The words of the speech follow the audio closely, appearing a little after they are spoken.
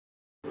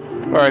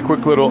Alright,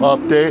 quick little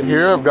update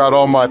here. I've got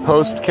all my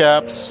post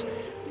caps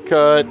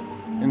cut,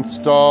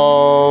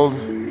 installed.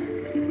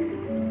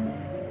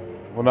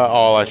 Well, not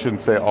all, I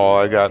shouldn't say all.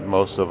 I got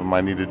most of them.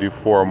 I need to do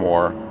 4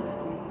 more.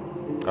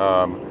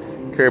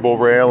 Cable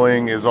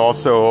railing is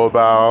also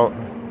about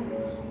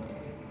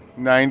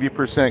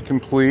 90%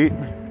 complete.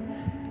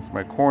 It's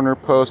my corner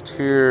post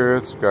here.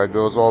 This guy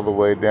goes all the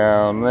way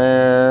down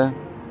there.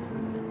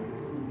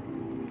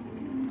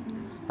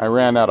 I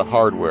ran out of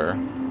hardware,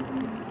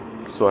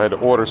 so I had to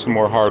order some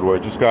more hardware.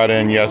 Just got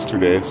in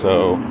yesterday,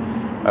 so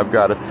I've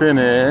got to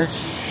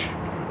finish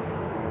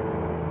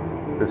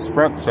this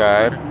front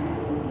side.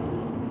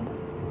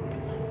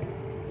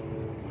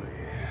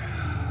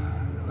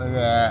 Look at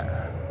that.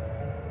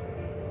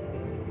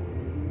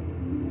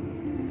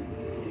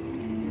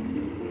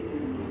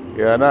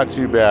 Yeah, not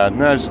too bad.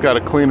 Now I just got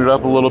to clean it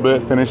up a little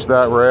bit, finish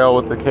that rail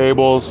with the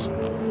cables,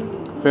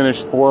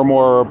 finish 4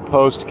 more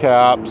post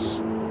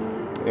caps,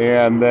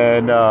 and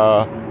then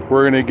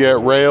we're going to get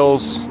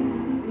rails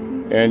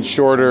and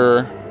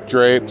shorter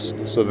drapes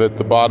so that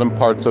the bottom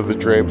parts of the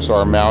drapes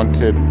are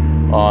mounted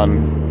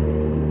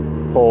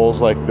on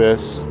poles like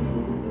this,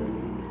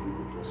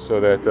 so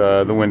that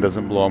the wind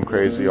doesn't blow them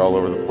crazy all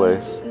over the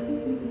place.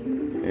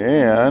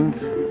 And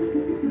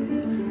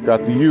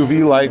got the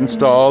UV light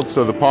installed,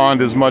 so the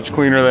pond is much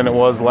cleaner than it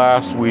was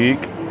last week.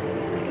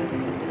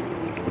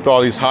 With all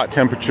these hot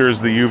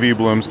temperatures, the UV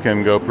blooms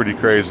can go pretty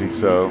crazy,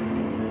 so.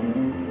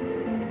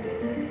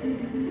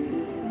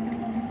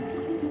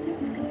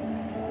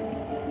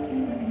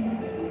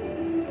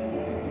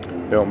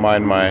 Don't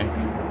mind my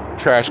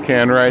trash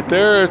can right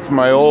there. It's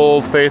my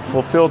old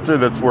faithful filter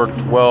that's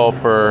worked well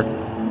for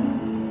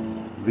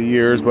the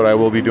years, but I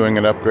will be doing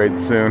an upgrade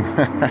soon.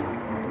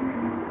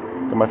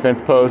 Got my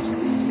fence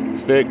posts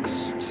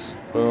fixed.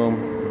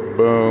 Boom,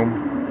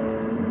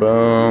 boom,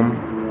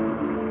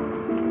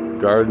 boom.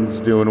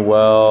 Garden's doing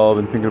well.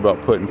 Been thinking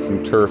about putting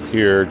some turf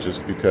here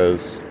just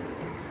because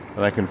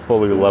then I can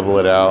fully level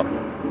it out.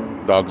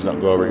 Dogs don't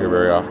go over here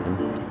very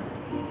often.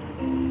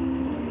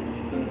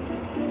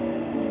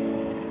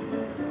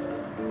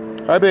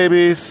 Hi,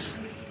 babies.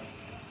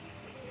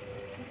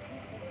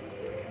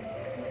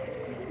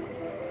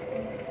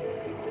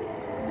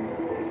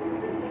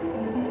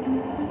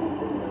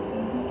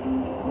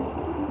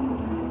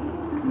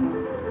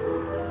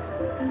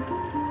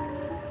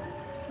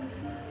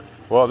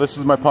 Well, this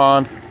is my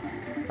pond.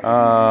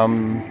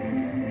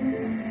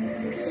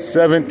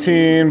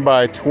 17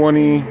 by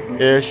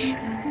 20-ish,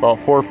 about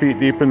 4 feet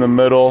deep in the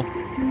middle.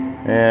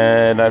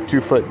 And I have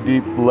 2-foot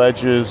deep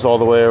ledges all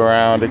the way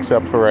around,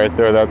 except for right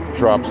there. That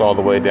drops all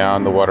the way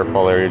down. The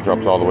waterfall area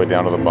drops all the way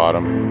down to the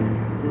bottom.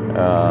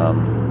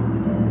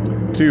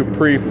 2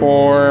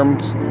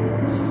 preformed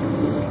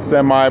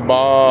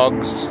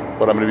semi-bogs,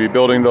 but I'm going to be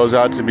building those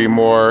out to be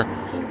more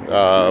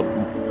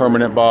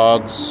permanent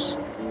bogs.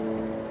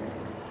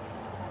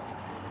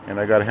 And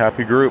I got a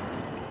happy group.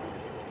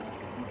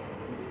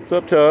 What's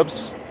up,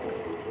 Tubbs?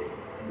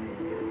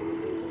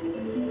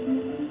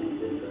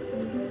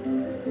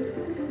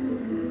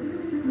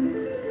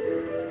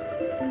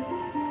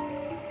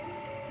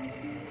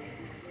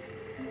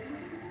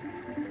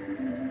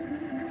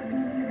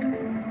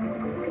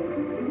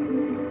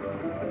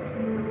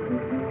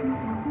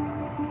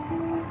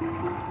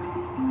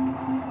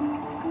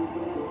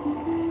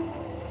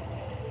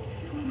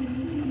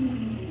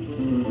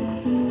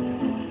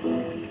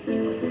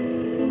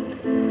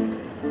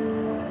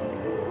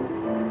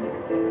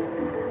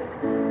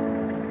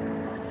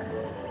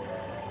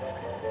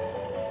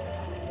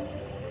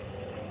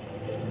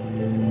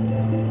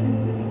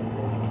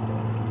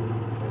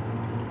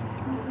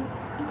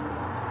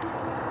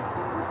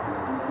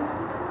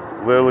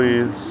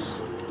 Lilies.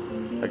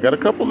 I got a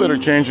couple that are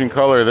changing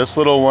color. This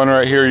little one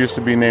right here used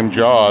to be named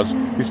Jaws.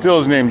 He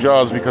still is named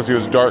Jaws because he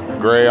was dark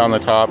gray on the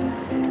top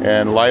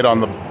and light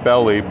on the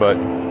belly, but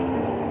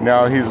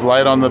now he's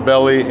light on the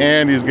belly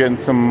and he's getting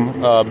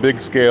some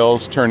big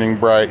scales turning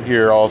bright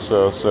here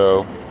also.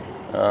 So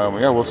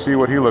yeah, we'll see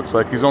what he looks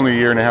like. He's only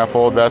 1.5 years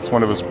old. That's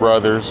one of his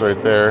brothers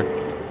right there,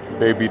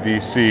 baby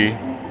DC.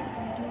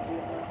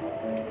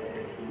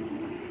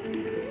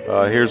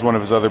 Here's one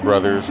of his other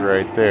brothers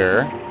right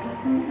there.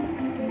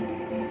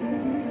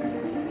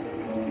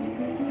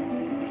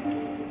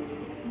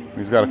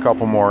 He's got a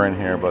couple more in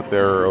here, but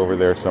they're over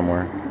there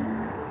somewhere.